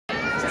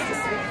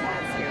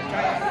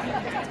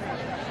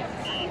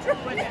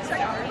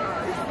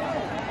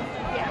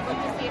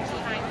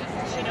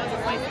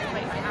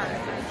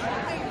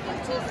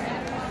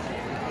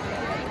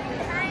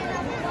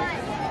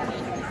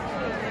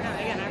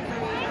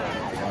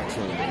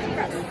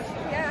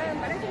Yeah,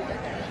 but I think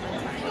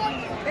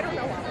they don't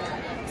know why.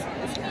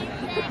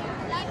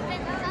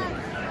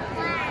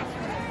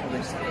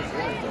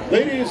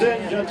 Ladies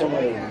and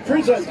gentlemen,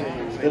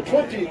 presenting the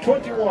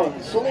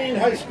 2021 Saline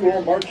High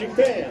School Marching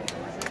Band.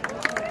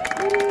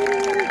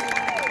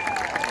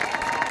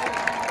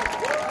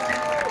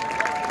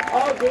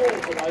 Our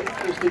goal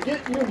tonight is to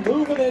get you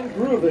moving and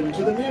grooving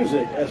to the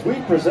music as we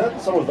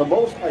present some of the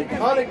most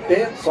iconic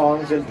dance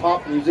songs in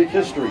pop music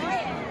history.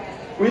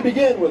 We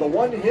begin with a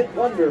one-hit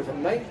wonder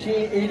from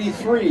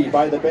 1983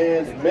 by the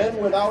band Men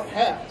Without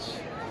Hats.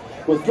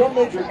 With drum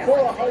major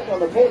Cora Hart on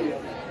the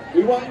podium,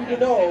 we want you to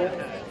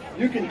know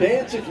you can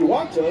dance if you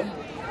want to.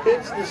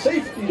 It's the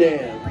safety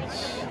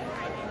dance.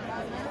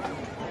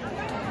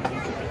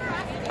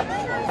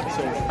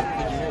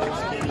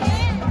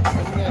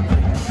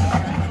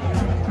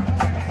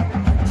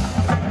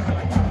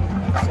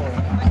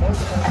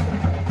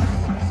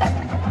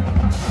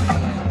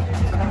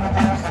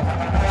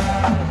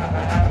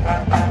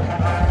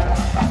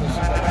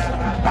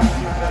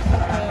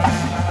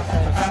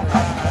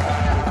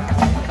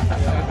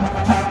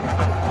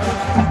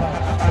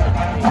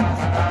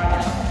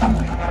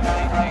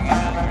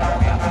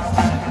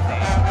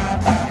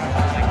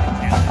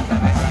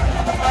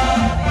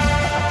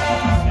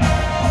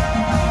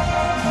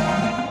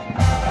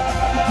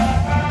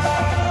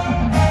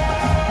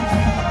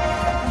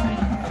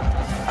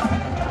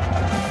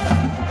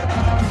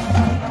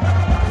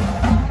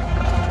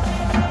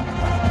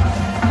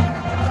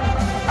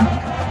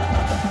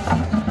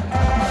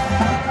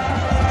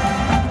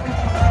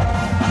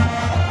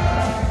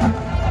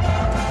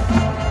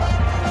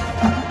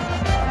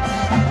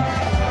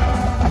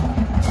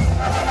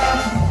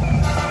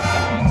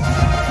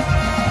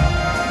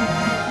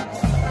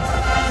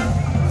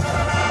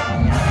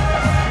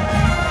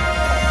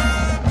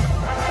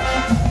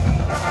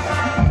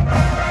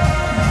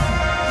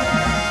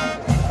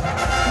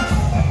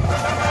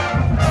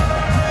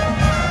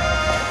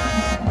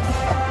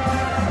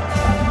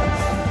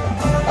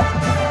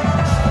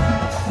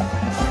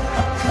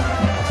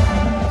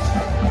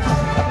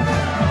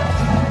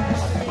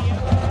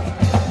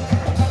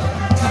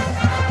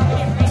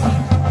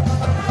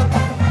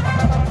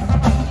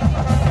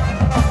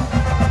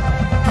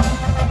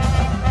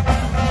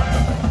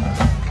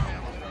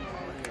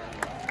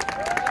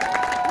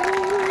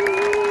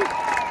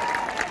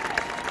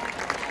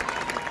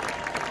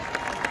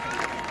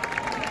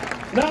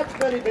 Not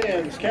many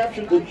bands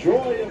captured the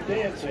joy of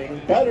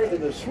dancing better than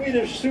the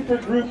Swedish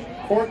supergroup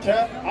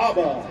quartet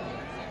ABBA.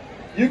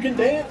 You can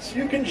dance,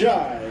 you can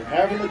jive,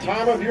 having the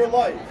time of your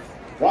life.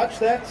 Watch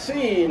that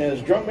scene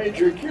as drum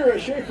major Kira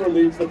Schaefer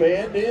leads the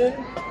band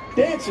in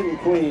Dancing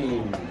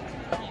Queen.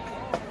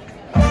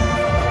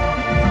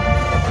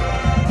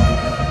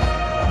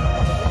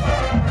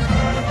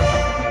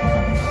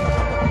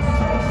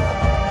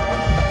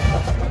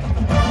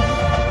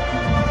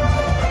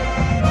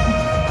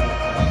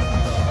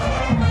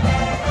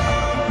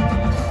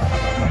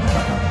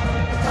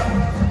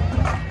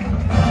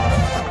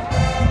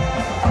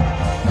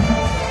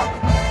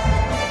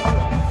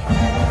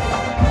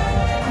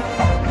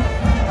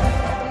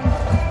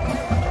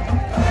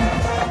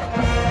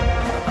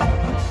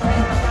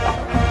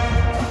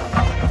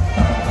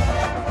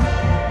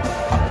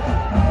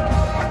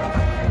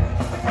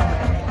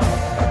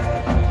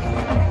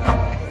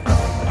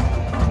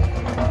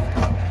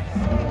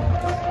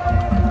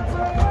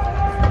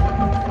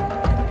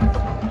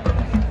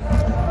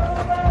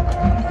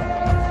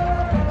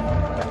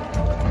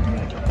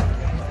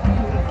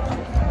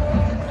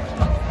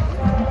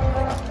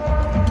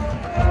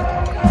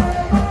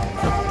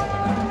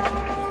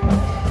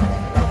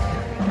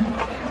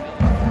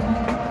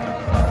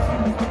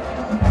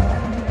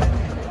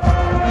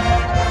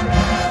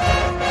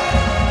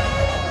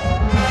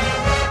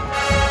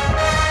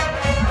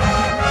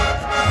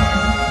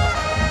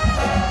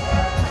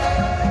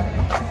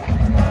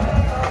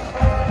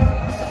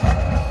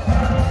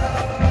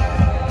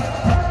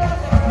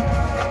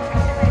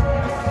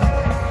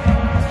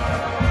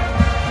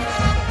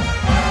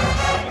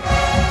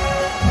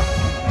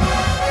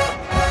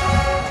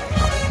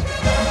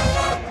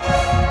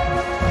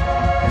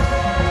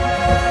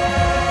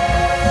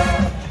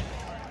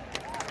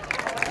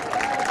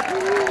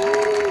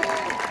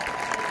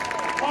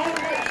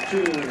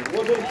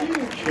 Was a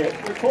huge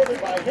hit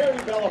recorded by Harry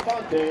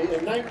Belafonte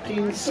in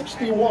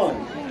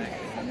 1961.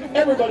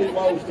 Everybody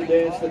loves to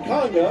dance the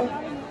conga,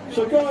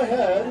 so go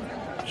ahead,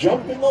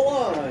 jump in the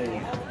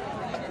line.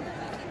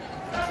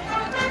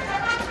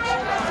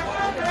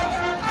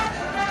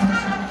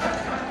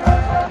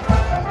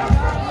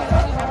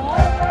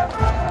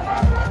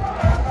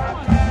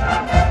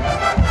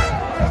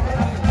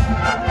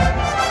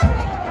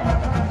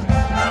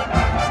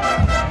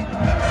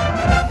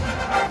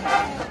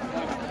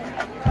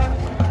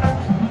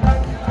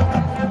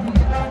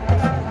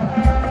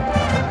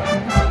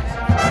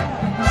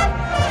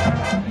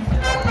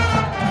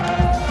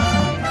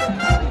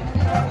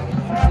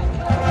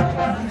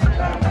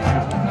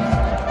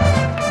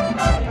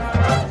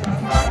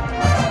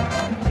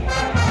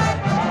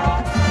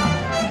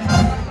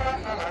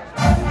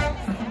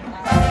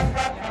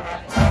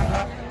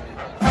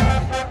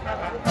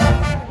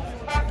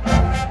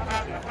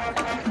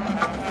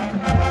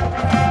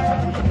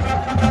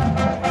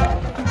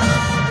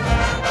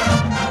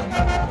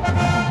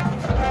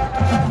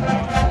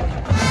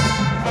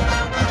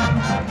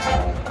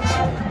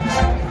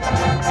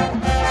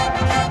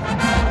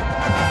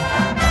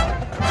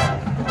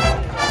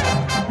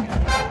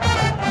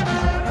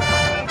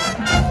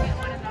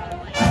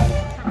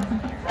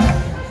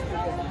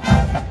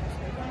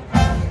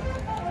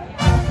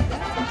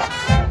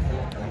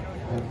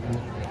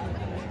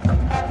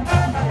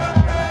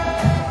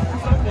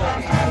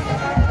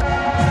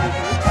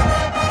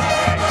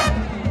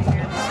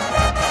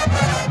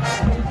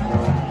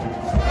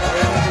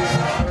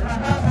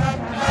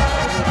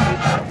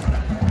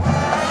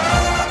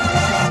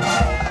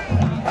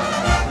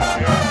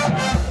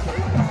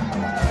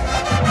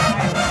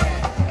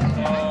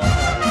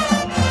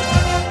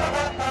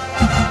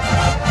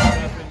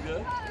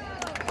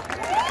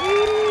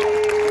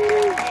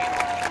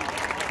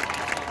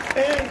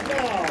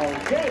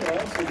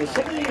 the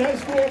Saline High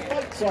School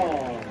fight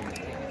song.